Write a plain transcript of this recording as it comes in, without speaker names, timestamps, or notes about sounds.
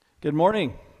Good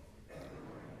morning.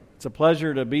 It's a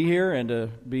pleasure to be here and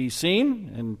to be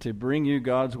seen and to bring you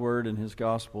God's Word and His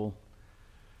Gospel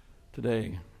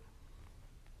today.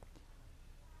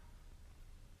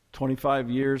 25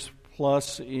 years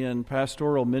plus in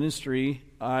pastoral ministry,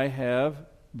 I have,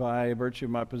 by virtue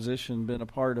of my position, been a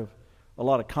part of a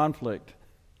lot of conflict.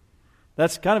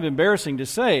 That's kind of embarrassing to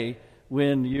say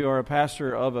when you are a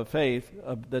pastor of a faith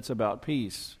that's about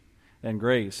peace and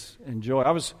grace and joy. I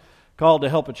was called to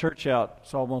help a church out,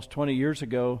 it's almost 20 years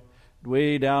ago,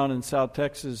 way down in South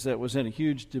Texas that was in a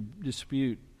huge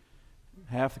dispute.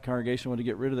 Half the congregation wanted to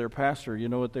get rid of their pastor. You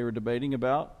know what they were debating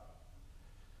about?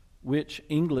 Which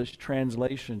English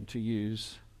translation to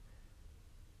use,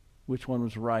 which one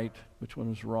was right, which one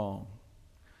was wrong.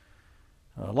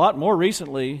 A lot more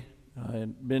recently, I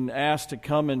had been asked to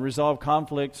come and resolve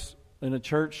conflicts in a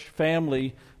church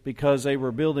family because they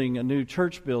were building a new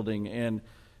church building, and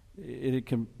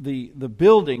the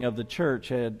building of the church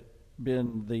had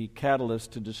been the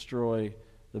catalyst to destroy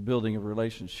the building of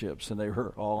relationships, and they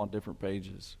were all on different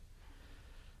pages.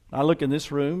 I look in this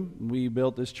room, we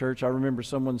built this church. I remember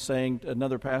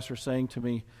another pastor saying to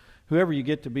me, whoever you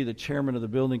get to be the chairman of the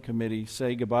building committee,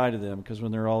 say goodbye to them, because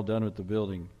when they're all done with the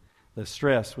building, the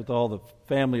stress with all the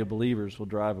family of believers will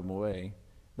drive them away.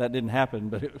 That didn't happen,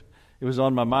 but it was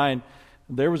on my mind.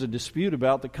 There was a dispute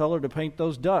about the color to paint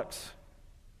those ducts.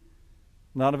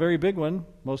 Not a very big one.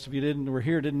 Most of you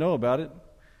didn't know about it.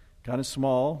 Kind of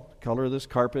small, color of this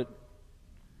carpet.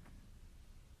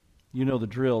 You know the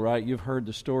drill, right? You've heard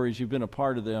the stories. You've been a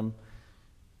part of them.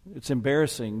 It's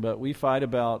embarrassing, but we fight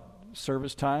about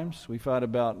service times. We fight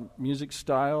about music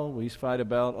style. We fight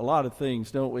about a lot of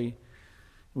things, don't we?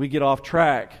 We get off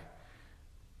track.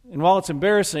 And while it's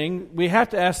embarrassing, we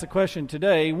have to ask the question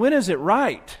today, when is it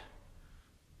right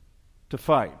to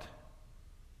fight?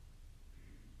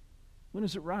 When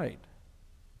is it right?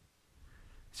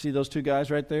 See those two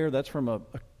guys right there? That's from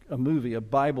a movie, a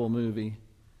Bible movie.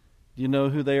 Do you know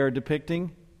who they are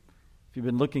depicting? If you've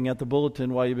been looking at the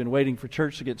bulletin while you've been waiting for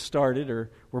church to get started or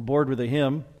were bored with a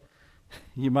hymn,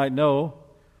 you might know.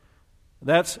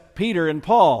 That's Peter and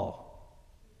Paul.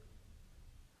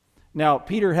 Now,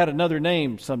 Peter had another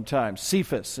name sometimes,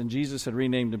 Cephas, and Jesus had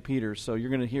renamed him Peter, so you're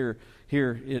going to hear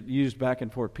it used back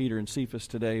and forth, Peter and Cephas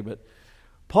today, but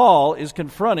Paul is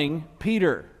confronting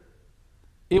Peter.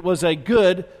 It was a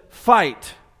good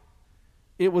fight.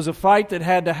 It was a fight that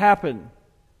had to happen.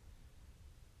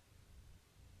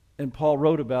 And Paul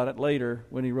wrote about it later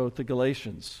when he wrote the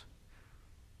Galatians.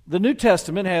 The New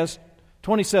Testament has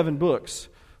 27 books.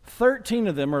 13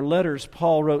 of them are letters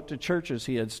Paul wrote to churches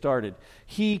he had started.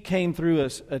 He came through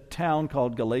a town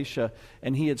called Galatia,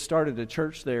 and he had started a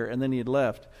church there, and then he had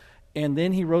left. And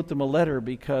then he wrote them a letter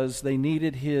because they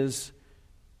needed his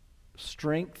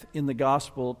strength in the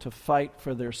gospel to fight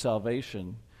for their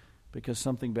salvation because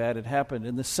something bad had happened.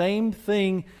 And the same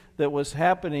thing that was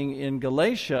happening in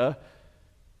Galatia,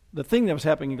 the thing that was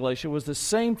happening in Galatia was the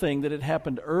same thing that had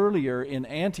happened earlier in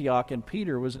Antioch, and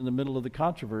Peter was in the middle of the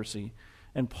controversy.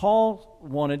 And Paul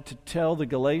wanted to tell the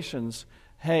Galatians,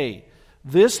 hey,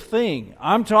 this thing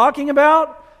I'm talking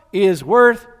about is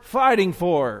worth fighting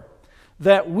for.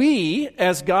 That we,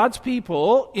 as God's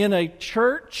people, in a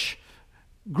church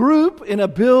group, in a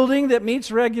building that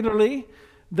meets regularly,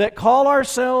 that call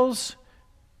ourselves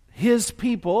His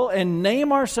people and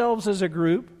name ourselves as a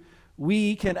group,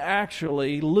 we can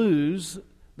actually lose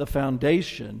the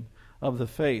foundation of the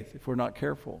faith if we're not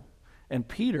careful. And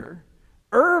Peter,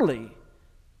 early,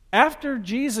 after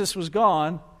Jesus was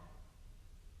gone,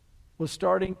 was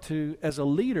starting to, as a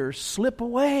leader, slip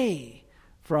away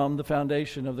from the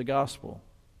foundation of the gospel.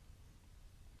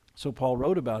 So Paul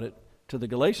wrote about it to the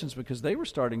Galatians because they were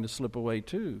starting to slip away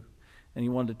too. And he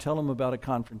wanted to tell them about a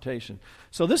confrontation.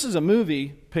 So this is a movie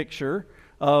picture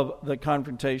of the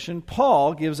confrontation.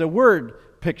 Paul gives a word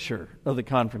picture of the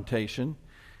confrontation.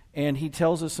 And he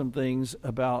tells us some things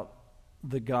about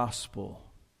the gospel.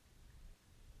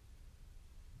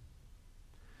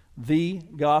 The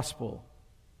gospel.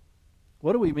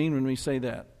 What do we mean when we say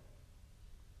that?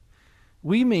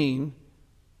 We mean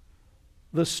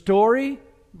the story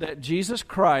that Jesus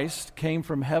Christ came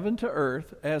from heaven to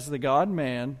earth as the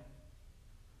God-man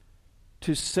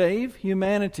to save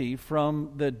humanity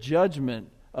from the judgment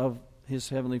of His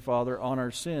Heavenly Father on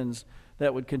our sins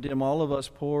that would condemn all of us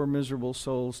poor, miserable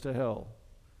souls to hell.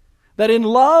 That in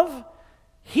love,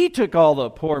 He took all the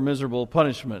poor, miserable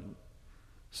punishment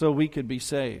so we could be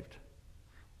saved.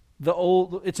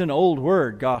 It's an old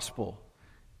word, gospel.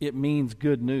 It means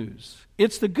good news.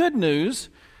 It's the good news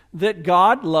that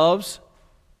God loves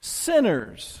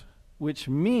sinners, which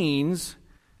means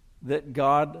that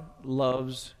God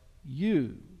loves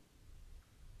you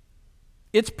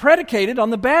It's predicated on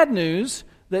the bad news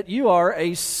that you are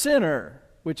a sinner,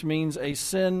 which means a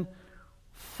sinful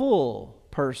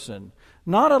person.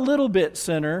 Not a little bit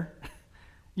sinner.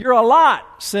 You're a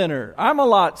lot sinner. I'm a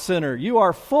lot sinner. You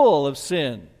are full of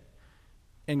sin.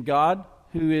 And God,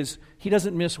 He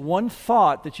doesn't miss one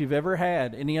thought that you've ever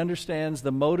had, and He understands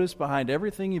the motives behind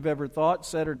everything you've ever thought,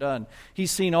 said, or done.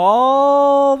 He's seen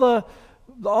all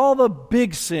the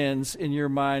big sins in your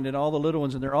mind and all the little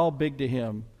ones, and they're all big to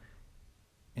Him.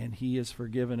 And He has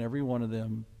forgiven every one of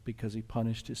them because He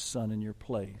punished His Son in your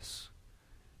place.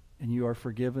 And you are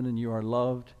forgiven and you are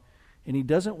loved. And He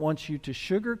doesn't want you to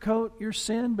sugarcoat your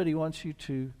sin, but He wants you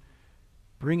to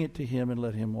bring it to Him and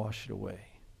let Him wash it away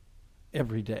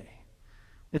every day.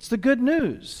 It's the good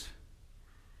news.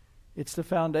 It's the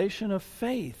foundation of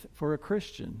faith for a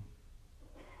Christian.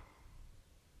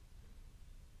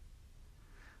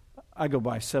 I go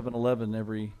by 7-Eleven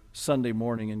every Sunday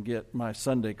morning and get my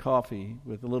Sunday coffee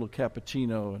with a little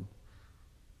cappuccino, and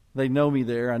they know me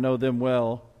there. I know them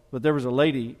well. But there was a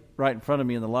lady right in front of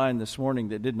me in the line this morning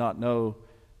that did not know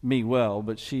me well,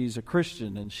 but she's a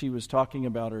Christian, and she was talking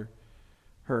about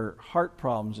her heart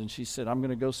problems, and she said, I'm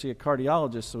going to go see a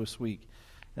cardiologist this week.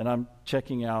 And I'm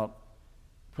checking out,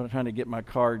 trying to get my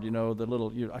card,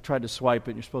 I tried to swipe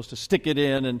it, and you're supposed to stick it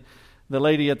in, and the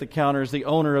lady at the counter is the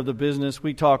owner of the business.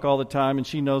 We talk all the time, and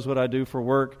she knows what I do for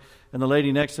work. And the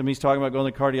lady next to me is talking about going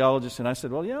to the cardiologist, and I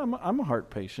said, well, yeah, I'm a heart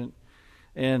patient.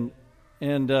 And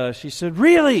she said,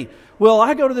 really? Well,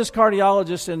 I go to this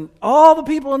cardiologist, and all the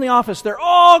people in the office, they're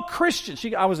all Christians.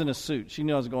 I was in a suit. She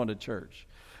knew I was going to church.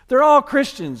 They're all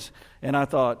Christians. And I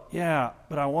thought, yeah,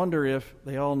 but I wonder if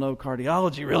they all know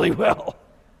cardiology really well.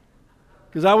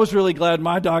 Because I was really glad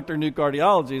my doctor knew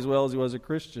cardiology as well as he was a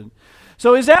Christian.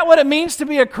 So is that what it means to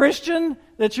be a Christian?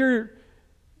 That you're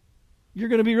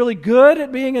going to be really good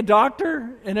at being a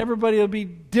doctor and everybody will be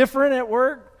different at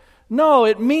work? No,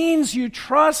 it means you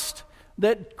trust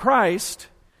that Christ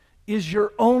is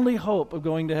your only hope of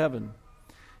going to heaven.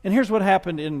 And here's what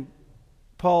happened in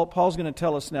Paul's going to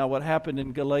tell us now what happened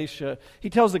in Galatia. He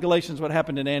tells the Galatians what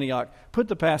happened in Antioch. Put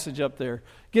the passage up there.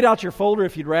 Get out your folder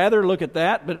if you'd rather look at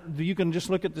that, but you can just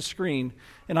look at the screen.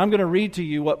 And I'm going to read to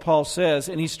you what Paul says.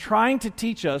 And he's trying to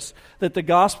teach us that the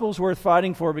gospel is worth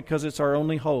fighting for because it's our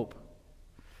only hope.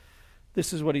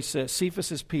 This is what he says.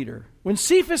 Cephas is Peter. When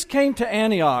Cephas came to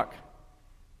Antioch,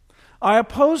 I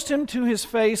opposed him to his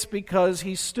face because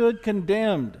he stood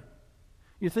condemned.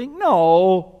 You think,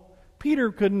 no,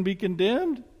 Peter couldn't be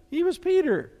condemned. He was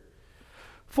Peter.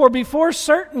 For before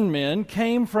certain men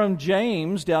came from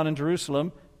James down in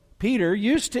Jerusalem, Peter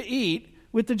used to eat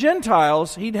with the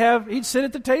Gentiles. He'd sit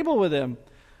at the table with them.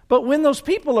 But when those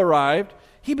people arrived,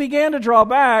 he began to draw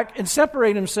back and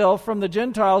separate himself from the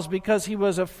Gentiles because he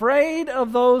was afraid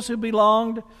of those who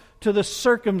belonged to the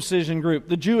circumcision group,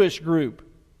 the Jewish group.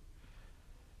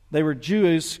 They were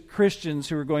Jewish Christians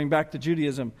who were going back to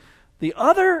Judaism. The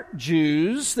other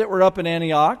Jews that were up in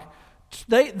Antioch,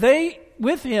 they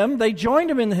joined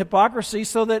him in the hypocrisy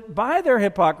so that by their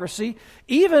hypocrisy,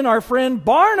 even our friend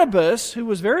Barnabas, who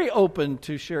was very open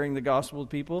to sharing the gospel with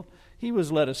people, he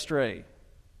was led astray.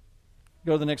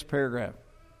 Go to the next paragraph.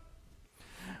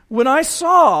 When I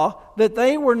saw that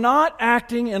they were not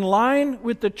acting in line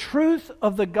with the truth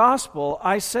of the gospel,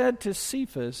 I said to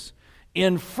Cephas,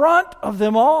 in front of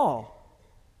them all,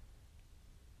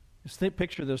 just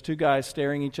picture those two guys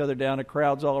staring each other down, a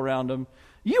crowd's all around them.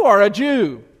 You are a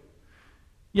Jew,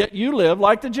 yet you live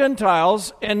like the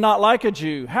Gentiles and not like a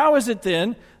Jew. How is it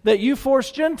then that you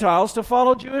force Gentiles to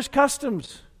follow Jewish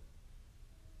customs?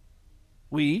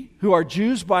 We, who are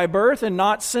Jews by birth and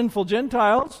not sinful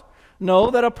Gentiles, know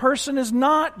that a person is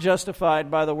not justified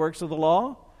by the works of the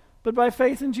law, but by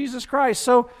faith in Jesus Christ.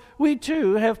 So we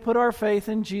too have put our faith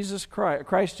in Jesus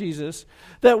Christ Jesus,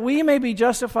 that we may be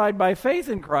justified by faith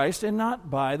in Christ and not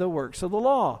by the works of the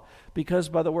law, because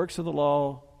by the works of the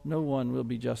law no one will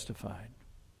be justified.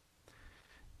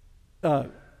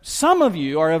 Some of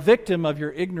you are a victim of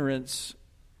your ignorance,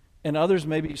 and others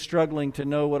may be struggling to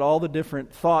know what all the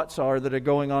different thoughts are that are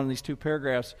going on in these two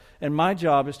paragraphs. And my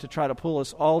job is to try to pull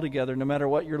us all together, no matter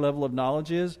what your level of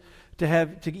knowledge is,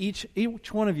 to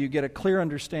each one of you get a clear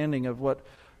understanding of what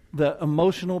the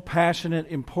emotional, passionate,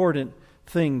 important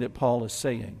thing that Paul is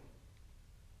saying.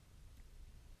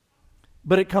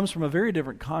 But it comes from a very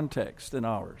different context than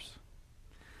ours.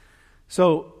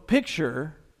 So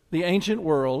picture the ancient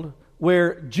world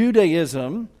where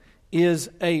Judaism is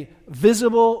a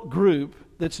visible group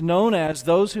that's known as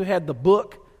those who had the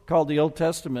book called the Old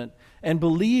Testament and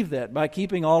believe that by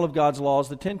keeping all of God's laws,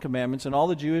 the Ten Commandments, and all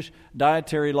the Jewish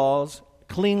dietary laws,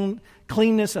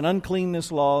 cleanness and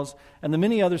uncleanness laws, and the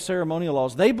many other ceremonial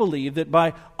laws. They believed that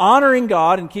by honoring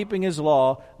God and keeping His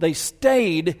law, they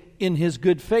stayed in His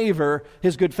good favor.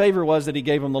 His good favor was that He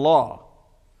gave them the law.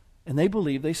 And they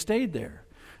believed they stayed there.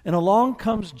 And along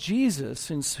comes Jesus,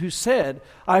 who said,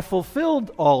 I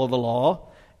fulfilled all of the law,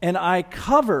 and I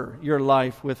cover your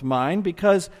life with mine,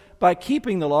 because by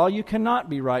keeping the law, you cannot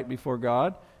be right before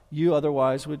God. You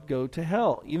otherwise would go to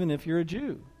hell, even if you're a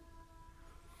Jew.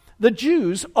 The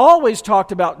Jews always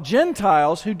talked about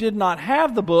Gentiles who did not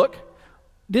have the book,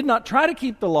 did not try to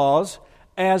keep the laws,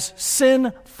 as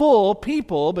sinful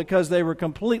people because they were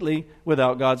completely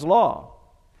without God's law.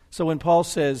 So when Paul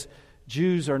says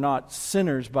Jews are not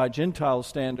sinners by Gentile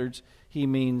standards, he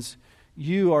means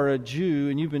you are a Jew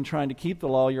and you've been trying to keep the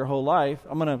law your whole life.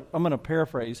 I'm going to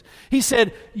paraphrase. He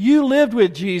said, you lived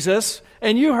with Jesus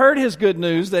and you heard His good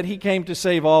news that He came to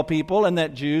save all people and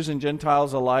that Jews and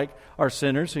Gentiles alike are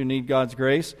sinners who need God's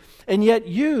grace. And yet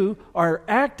you are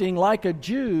acting like a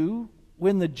Jew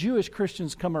when the Jewish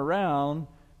Christians come around,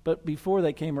 but before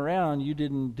they came around, you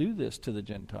didn't do this to the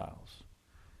Gentiles.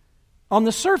 On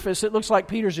the surface, it looks like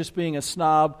Peter's just being a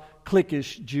snob,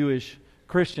 cliquish Jewish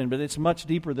Christian, but it's much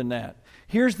deeper than that.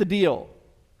 Here's the deal.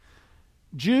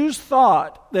 Jews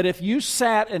thought that if you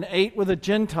sat and ate with a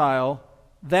Gentile,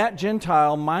 that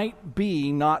Gentile might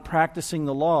be not practicing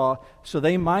the law, so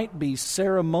they might be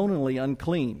ceremonially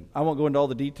unclean. I won't go into all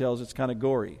the details, it's kind of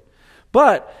gory.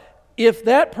 But if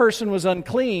that person was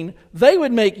unclean, they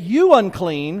would make you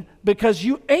unclean because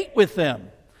you ate with them.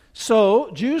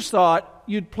 So Jews thought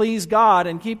you'd please God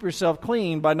and keep yourself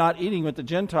clean by not eating with the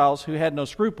Gentiles who had no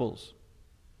scruples.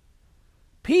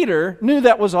 Peter knew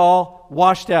that was all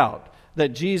washed out, that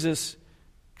Jesus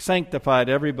sanctified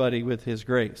everybody with His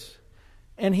grace.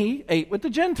 And he ate with the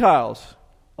Gentiles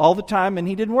all the time, and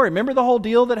he didn't worry. Remember the whole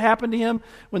deal that happened to him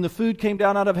when the food came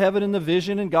down out of heaven in the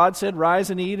vision, and God said, rise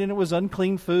and eat, and it was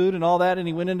unclean food and all that, and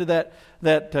he went into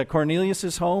that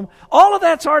Cornelius' home. All of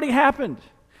that's already happened.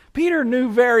 Peter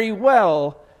knew very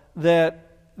well that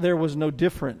there was no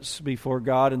difference before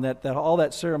God, and that all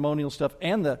that ceremonial stuff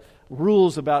and the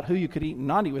rules about who you could eat and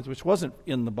not eat with, which wasn't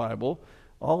in the Bible,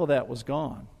 all of that was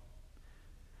gone.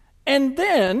 And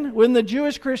then, when the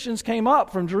Jewish Christians came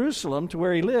up from Jerusalem to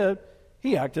where he lived,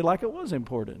 he acted like it was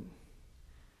important,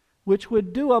 which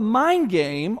would do a mind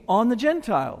game on the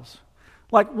Gentiles.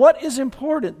 Like, what is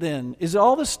important then? Is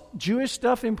all this Jewish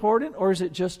stuff important, or is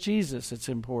it just Jesus that's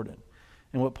important?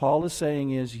 And what Paul is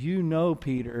saying is, you know,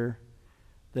 Peter,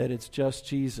 that it's just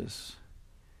Jesus.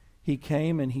 He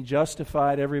came and He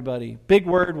justified everybody. Big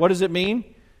word, what does it mean?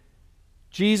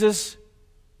 Jesus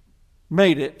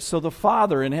made it so the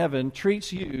Father in heaven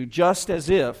treats you just as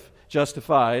if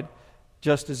justified,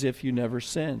 just as if you never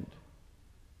sinned.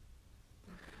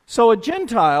 So a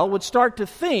Gentile would start to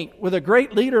think, with a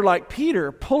great leader like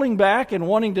Peter pulling back and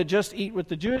wanting to just eat with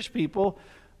the Jewish people,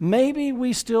 maybe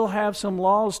we still have some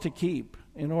laws to keep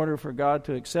in order for God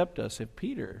to accept us if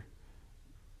Peter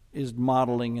is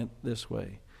modeling it this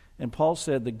way. And Paul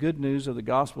said the good news of the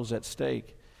gospel is at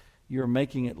stake. You're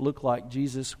making it look like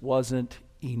Jesus wasn't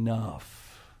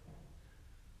enough.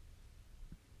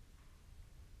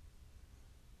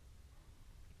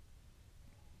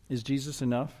 Is Jesus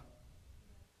enough?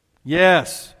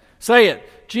 Yes. Say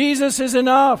it. Jesus is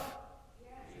enough.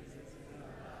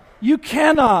 You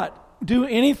cannot do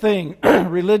anything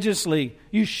religiously.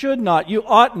 You should not. You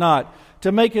ought not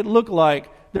to make it look like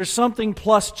there's something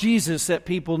plus Jesus that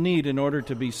people need in order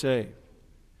to be saved.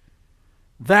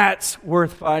 That's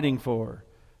worth fighting for,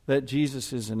 that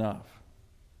Jesus is enough.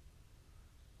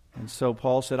 And so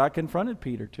Paul said, I confronted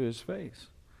Peter to his face.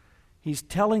 He's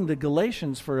telling the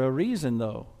Galatians for a reason,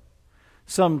 though.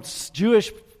 Some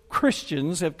Jewish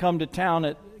Christians have come to town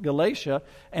at Galatia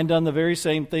and done the very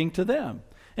same thing to them.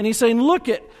 And he's saying, look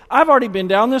I've already been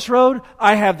down this road.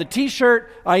 I have the t-shirt.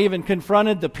 I even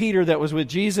confronted the Peter that was with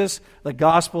Jesus. The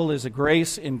gospel is a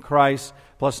grace in Christ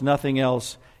plus nothing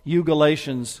else. You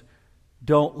Galatians,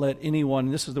 don't let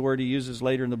anyone, this is the word he uses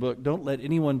later in the book, don't let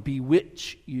anyone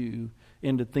bewitch you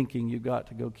into thinking you've got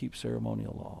to go keep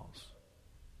ceremonial laws.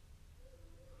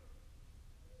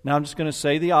 Now I'm just going to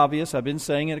say the obvious. I've been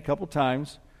saying it a couple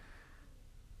times.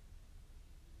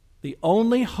 The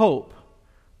only hope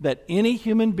that any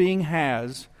human being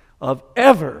has of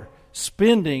ever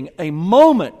spending a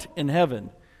moment in heaven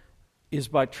is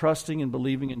by trusting and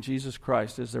believing in Jesus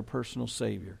Christ as their personal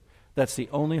Savior. That's the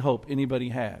only hope anybody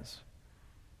has.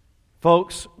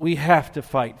 Folks, we have to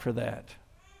fight for that.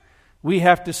 We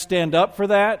have to stand up for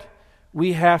that.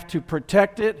 We have to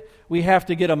protect it. We have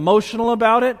to get emotional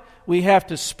about it. We have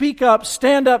to speak up,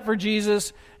 stand up for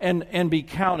Jesus, and be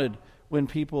counted when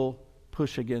people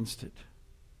push against it.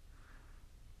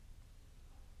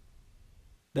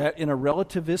 That in a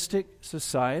relativistic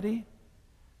society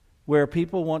where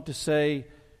people want to say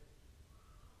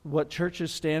what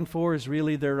churches stand for is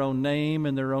really their own name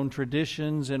and their own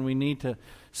traditions, and we need to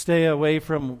stay away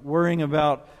from worrying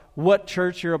about what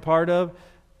church you're a part of,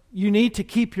 you need to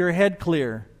keep your head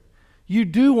clear. You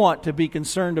do want to be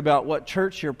concerned about what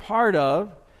church you're part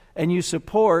of, and you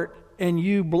support, and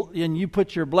you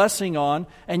put your blessing on,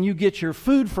 and you get your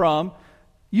food from.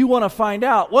 You want to find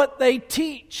out what they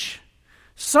teach.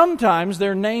 Sometimes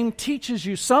their name teaches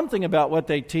you something about what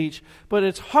they teach, but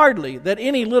it's hardly that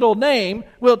any little name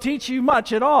will teach you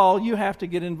much at all. You have to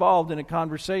get involved in a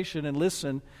conversation and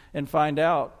listen and find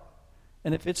out.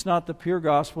 And if it's not the pure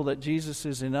gospel that Jesus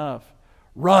is enough,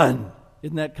 run.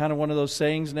 Isn't that kind of one of those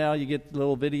sayings now? You get a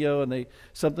little video and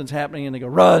something's happening and they go,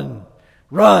 run,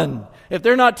 run. If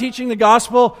they're not teaching the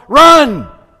gospel, run.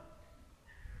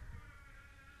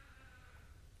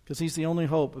 Because he's the only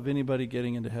hope of anybody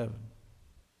getting into heaven.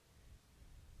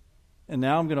 And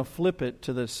now I'm going to flip it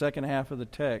to the second half of the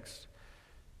text.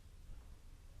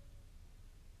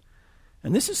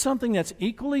 And this is something that's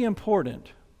equally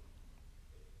important.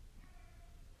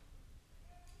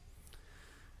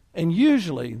 And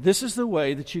usually, this is the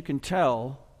way that you can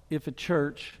tell if a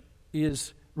church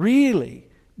is really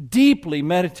deeply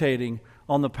meditating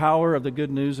on the power of the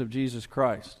good news of Jesus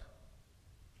Christ.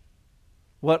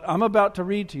 What I'm about to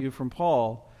read to you from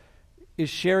Paul is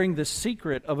sharing the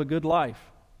secret of a good life.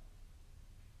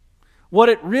 What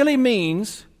it really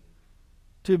means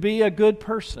to be a good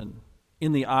person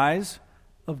in the eyes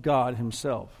of God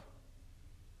Himself.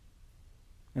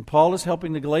 And Paul is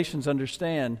helping the Galatians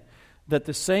understand that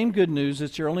the same good news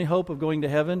that's your only hope of going to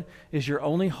heaven is your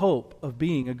only hope of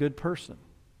being a good person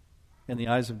in the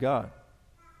eyes of God.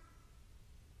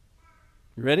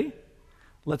 You ready?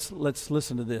 Let's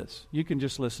listen to this. You can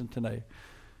just listen today.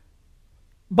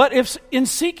 But if in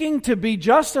seeking to be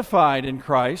justified in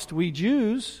Christ, we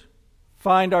Jews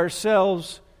find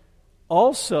ourselves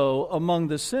also among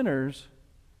the sinners.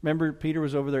 Remember, Peter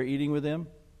was over there eating with them?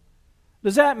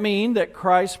 Does that mean that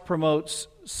Christ promotes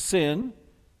sin?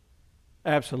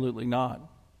 Absolutely not.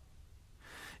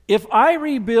 If I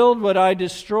rebuild what I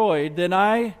destroyed, then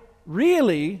I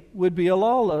really would be a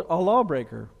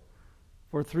lawbreaker.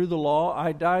 For through the law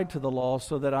I died to the law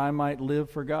so that I might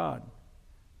live for God.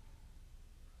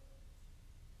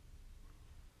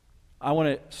 I want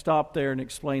to stop there and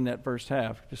explain that first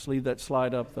half. Just leave that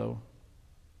slide up, though.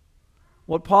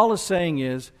 What Paul is saying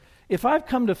is, if I've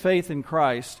come to faith in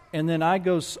Christ and then I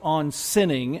go on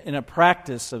sinning in a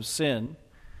practice of sin,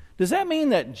 does that mean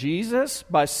that Jesus,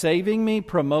 by saving me,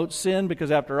 promotes sin?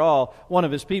 Because after all, one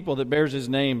of His people that bears His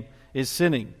name is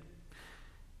sinning.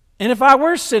 And if I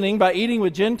were sinning by eating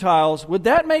with Gentiles, would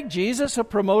that make Jesus a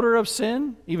promoter of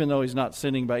sin? Even though He's not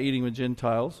sinning by eating with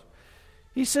Gentiles.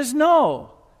 He says,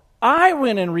 no. I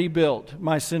went and rebuilt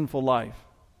my sinful life.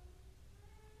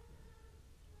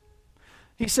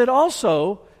 He said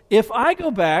also, if I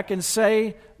go back and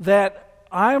say that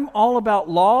I'm all about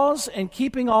laws and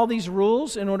keeping all these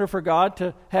rules in order for God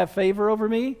to have favor over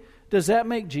me, does that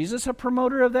make Jesus a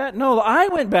promoter of that? No, I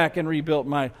went back and rebuilt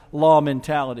my law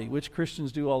mentality, which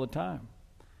Christians do all the time.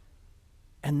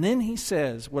 And then he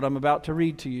says, what I'm about to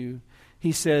read to you,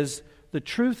 he says, the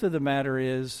truth of the matter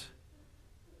is,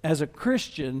 as a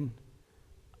Christian,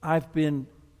 I've been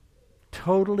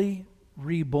totally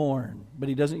reborn. But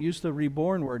he doesn't use the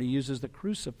reborn word. He uses the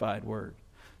crucified word.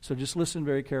 So just listen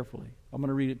very carefully. I'm going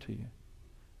to read it to you.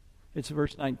 It's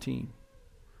verse 19.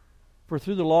 For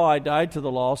through the law I died to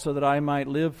the law so that I might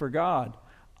live for God.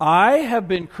 I have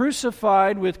been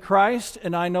crucified with Christ,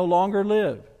 and I no longer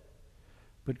live,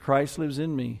 but Christ lives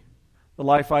in me. The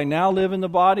life I now live in the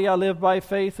body, I live by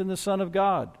faith in the Son of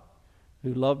God,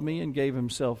 who loved me and gave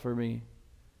Himself for me.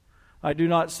 I do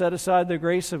not set aside the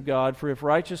grace of God, for if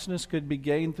righteousness could be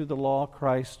gained through the law,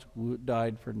 Christ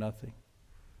died for nothing.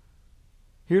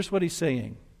 Here's what he's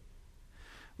saying.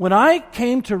 When I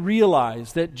came to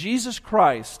realize that Jesus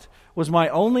Christ was my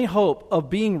only hope of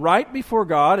being right before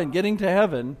God and getting to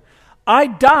heaven, I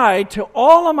died to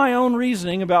all of my own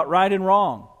reasoning about right and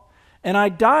wrong. And I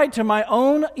died to my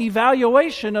own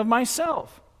evaluation of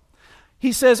myself.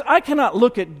 He says, I cannot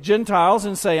look at Gentiles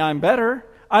and say I'm better.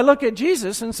 I look at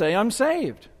Jesus and say I'm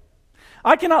saved.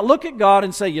 I cannot look at God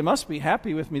and say, you must be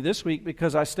happy with me this week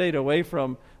because I stayed away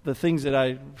from the things that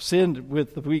I sinned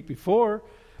with the week before,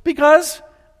 because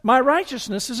my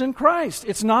righteousness is in Christ.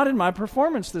 It's not in my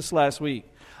performance this last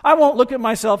week. I won't look at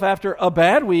myself after a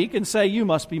bad week and say, you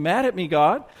must be mad at me,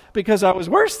 God, because I was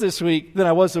worse this week than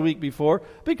I was the week before,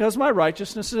 because my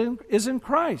righteousness is in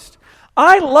Christ.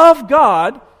 I love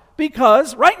God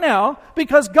because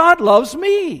God loves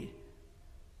me.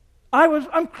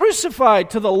 I'm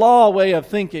crucified to the law way of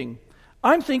thinking.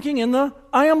 I'm thinking in the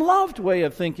I am loved way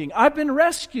of thinking. I've been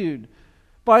rescued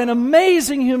by an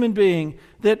amazing human being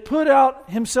that put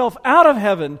himself out of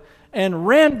heaven and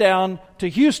ran down to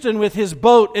Houston with his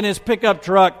boat and his pickup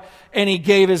truck, and he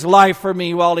gave his life for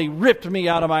me while he ripped me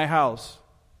out of my house.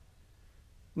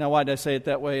 Now, why did I say it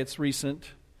that way? It's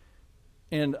recent.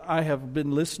 And I have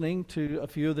been listening to a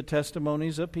few of the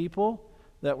testimonies of people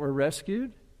that were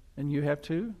rescued, and you have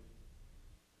too.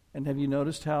 And have you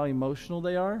noticed how emotional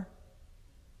they are?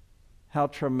 How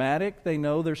traumatic they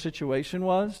know their situation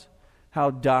was?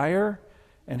 How dire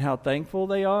and how thankful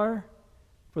they are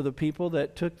for the people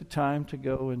that took the time to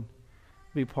go and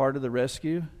be part of the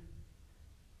rescue?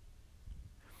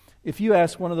 If you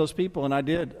ask one of those people, and I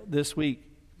did this week,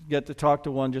 get to talk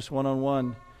to one just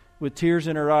one-on-one, with tears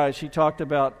in her eyes, she talked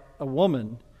about a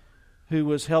woman who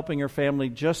was helping her family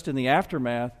just in the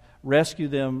aftermath, rescue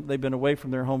them. They've been away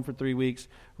from their home for 3 weeks,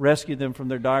 rescue them from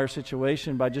their dire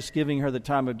situation by just giving her the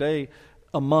time of day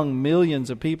among millions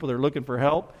of people that are looking for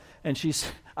help. And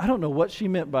I don't know what she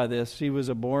meant by this. She was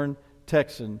a born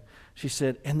Texan. She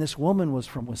said, and this woman was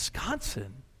from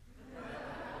Wisconsin.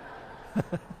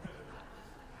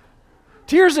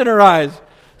 Tears in her eyes.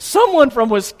 Someone from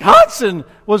Wisconsin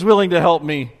was willing to help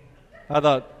me. I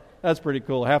thought, that's pretty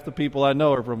cool. Half the people I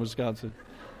know are from Wisconsin.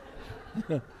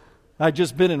 I'd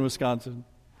just been in Wisconsin.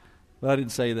 But I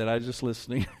didn't say that. I was just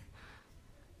listening.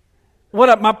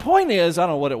 My point is, I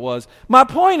don't know what it was. My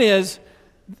point is,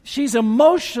 she's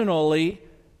emotionally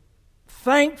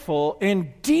thankful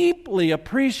and deeply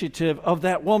appreciative of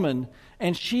that woman.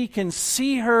 And she can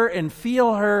see her and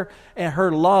feel her and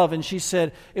her love. And she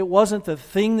said, it wasn't the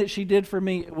thing that she did for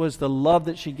me. It was the love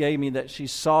that she gave me, that she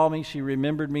saw me, she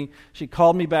remembered me. She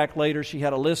called me back later. She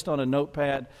had a list on a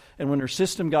notepad. And when her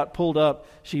system got pulled up,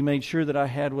 she made sure that I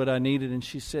had what I needed. And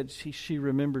she said she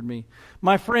remembered me.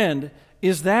 My friend,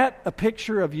 is that a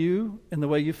picture of you and the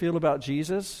way you feel about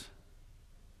Jesus?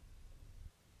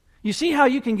 You see how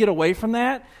you can get away from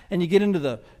that and you get into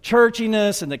the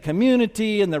churchiness and the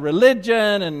community and the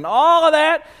religion and all of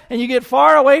that, and you get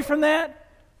far away from that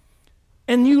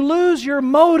and you lose your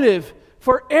motive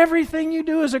for everything you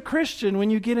do as a Christian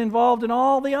when you get involved in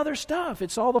all the other stuff.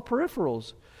 It's all the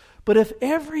peripherals. But if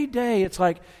every day it's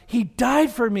like, He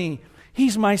died for me,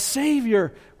 He's my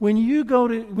Savior. When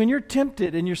you're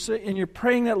tempted and you're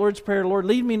praying that Lord's Prayer, Lord,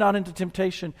 lead me not into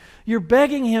temptation, you're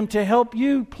begging Him to help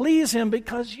you please Him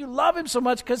because you love Him so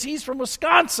much because He's from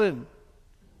Wisconsin.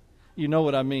 You know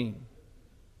what I mean,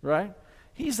 right?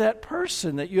 He's that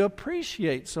person that you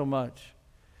appreciate so much.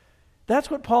 That's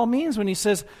what Paul means when he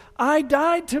says, I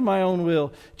died to my own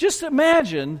will. Just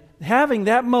imagine having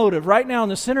that motive right now in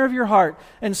the center of your heart,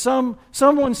 and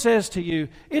someone says to you,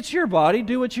 it's your body,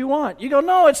 do what you want. You go,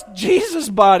 no, it's Jesus'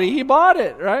 body. He bought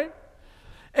it, right?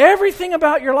 Everything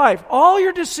about your life, all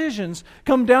your decisions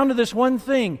come down to this one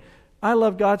thing. I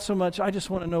love God so much, I just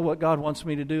want to know what God wants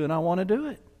me to do, and I want to do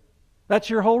it. That's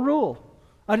your whole rule.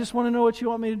 I just want to know what you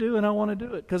want me to do, and I want to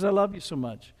do it because I love you so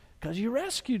much, because you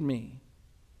rescued me.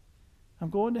 I'm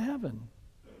going to heaven.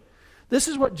 This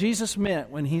is what Jesus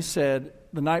meant when He said,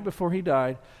 the night before He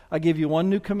died, I give you one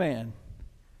new command.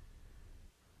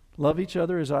 Love each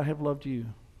other as I have loved you.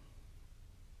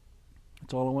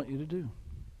 That's all I want you to do.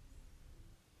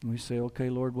 And we say,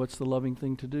 okay, Lord, what's the loving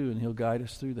thing to do? And He'll guide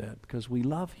us through that because we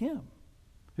love Him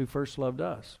who first loved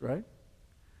us, right?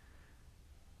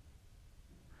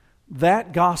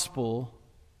 That gospel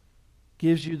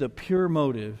gives you the pure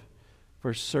motive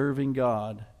for serving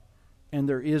God. And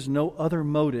there is no other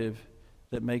motive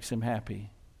that makes Him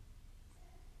happy.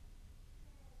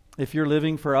 If you're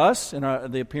living for us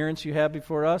and the appearance you have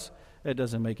before us, it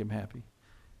doesn't make Him happy.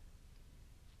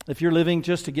 If you're living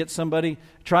just to get somebody,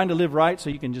 trying to live right so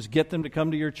you can just get them to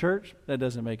come to your church, that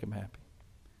doesn't make Him happy.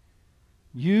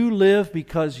 You live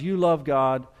because you love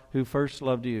God who first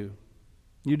loved you.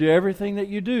 You do everything that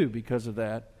you do because of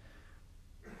that.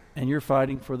 And you're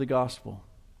fighting for the gospel.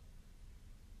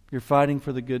 You're fighting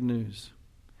for the good news.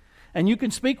 And you can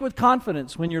speak with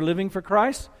confidence when you're living for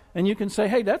Christ, and you can say,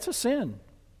 hey, that's a sin.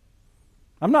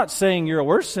 I'm not saying you're a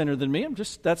worse sinner than me.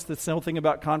 That's the whole thing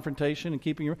about confrontation and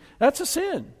keeping your... That's a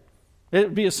sin. It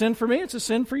would be a sin for me. It's a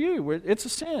sin for you. It's a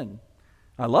sin.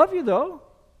 I love you, though.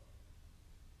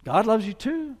 God loves you,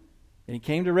 too. And He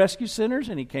came to rescue sinners,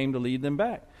 and He came to lead them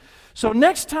back. So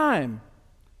next time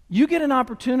you get an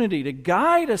opportunity to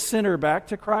guide a sinner back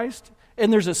to Christ,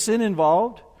 and there's a sin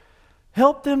involved,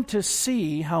 help them to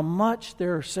see how much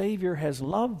their Savior has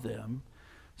loved them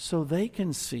so they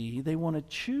can see they want to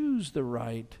choose the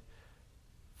right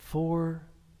for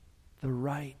the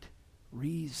right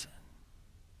reason.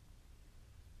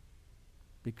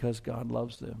 because God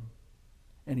loves them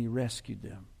and He rescued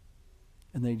them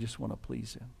and they just want to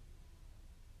please Him.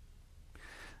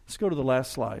 Let's go to the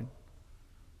last slide.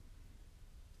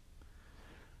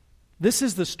 This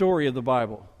is the story of the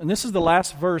Bible, and this is the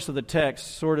last verse of the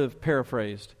text, sort of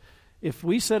paraphrased. If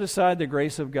we set aside the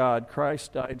grace of God,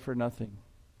 Christ died for nothing.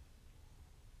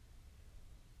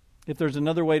 If there's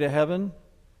another way to heaven,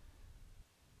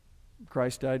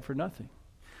 Christ died for nothing.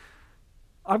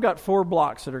 I've got 4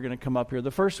 blocks that are going to come up here.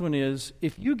 The first one is,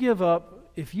 if you give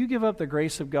up the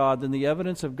grace of God, then the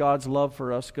evidence of God's love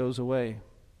for us goes away.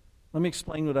 Let me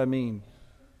explain what I mean.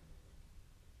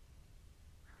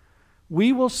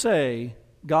 We will say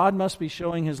God must be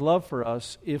showing His love for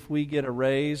us if we get a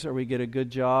raise or we get a good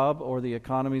job or the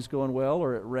economy's going well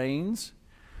or it rains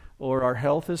or our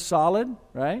health is solid,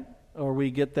 right? Or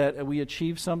we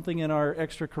achieve something in our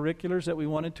extracurriculars that we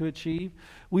wanted to achieve.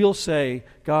 We'll say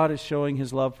God is showing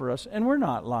His love for us. And we're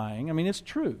not lying. I mean, it's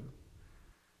true.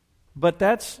 But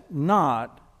that's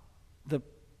not the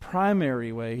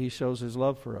primary way He shows His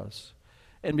love for us.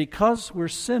 And because we're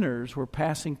sinners, we're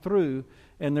passing through,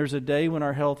 and there's a day when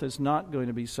our health is not going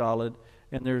to be solid,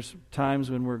 and there's times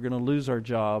when we're going to lose our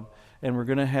job, and we're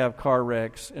going to have car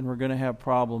wrecks, and we're going to have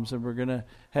problems, and we're going to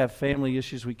have family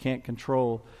issues we can't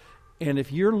control. And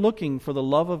if you're looking for the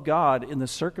love of God in the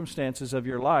circumstances of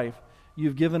your life,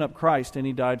 you've given up Christ and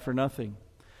He died for nothing.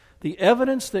 The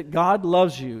evidence that God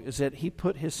loves you is that He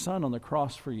put His Son on the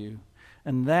cross for you.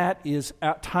 And that is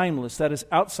timeless. That is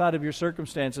outside of your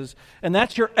circumstances. And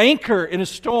that's your anchor in a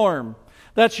storm.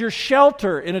 That's your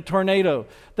shelter in a tornado.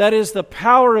 That is the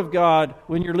power of God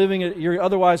when you're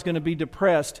otherwise going to be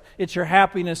depressed. It's your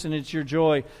happiness and it's your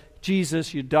joy.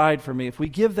 Jesus, you died for me. If we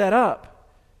give that up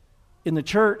in the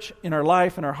church, in our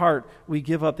life, in our heart, we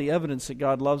give up the evidence that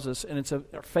God loves us, and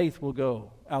our faith will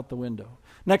go out the window.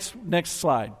 Next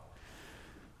slide.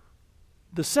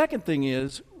 The second thing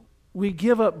is, we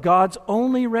give up God's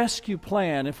only rescue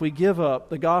plan if we give up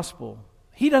the gospel.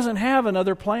 He doesn't have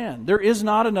another plan. There is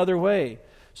not another way.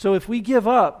 So if we give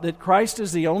up that Christ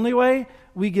is the only way,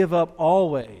 we give up all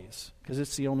ways, because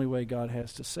it's the only way God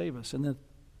has to save us. And then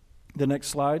the next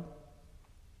slide.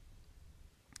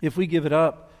 If we give it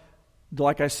up,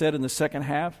 like I said in the second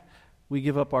half, we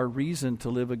give up our reason to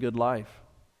live a good life.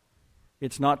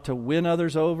 It's not to win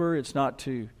others over. It's not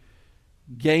to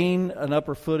gain an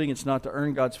upper footing. It's not to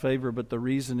earn God's favor, but the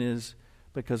reason is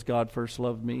because God first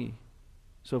loved me.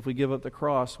 So if we give up the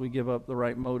cross, we give up the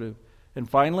right motive. And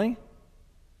finally,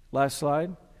 last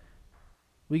slide,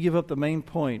 we give up the main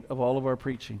point of all of our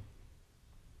preaching.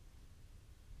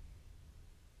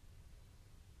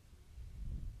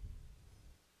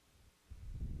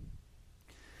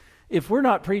 If we're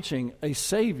not preaching a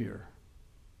Savior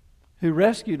who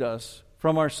rescued us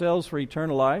from ourselves for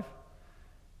eternal life,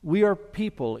 we are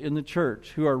people in the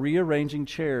church who are rearranging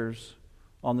chairs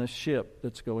on this ship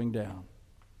that's going down.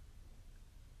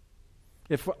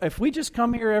 If we just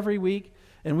come here every week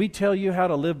and we tell you how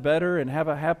to live better and have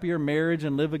a happier marriage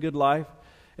and live a good life,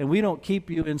 and we don't keep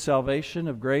you in salvation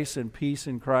of grace and peace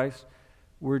in Christ,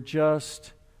 we're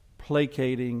just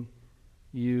placating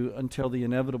you until the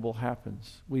inevitable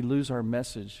happens. We lose our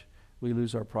message. We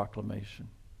lose our proclamation.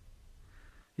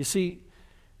 You see,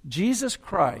 Jesus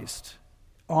Christ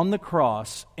on the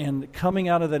cross and coming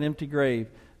out of that empty grave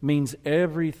means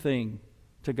everything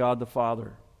to God the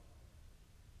Father.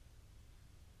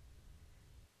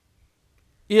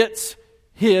 It's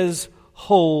His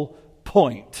whole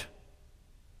point.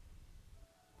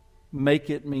 Make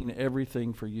it mean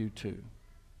everything for you too.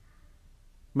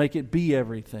 Make it be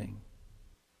everything.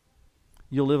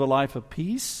 You'll live a life of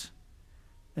peace,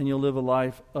 and you'll live a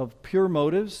life of pure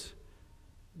motives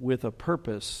with a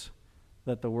purpose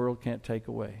that the world can't take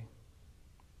away.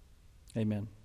 Amen.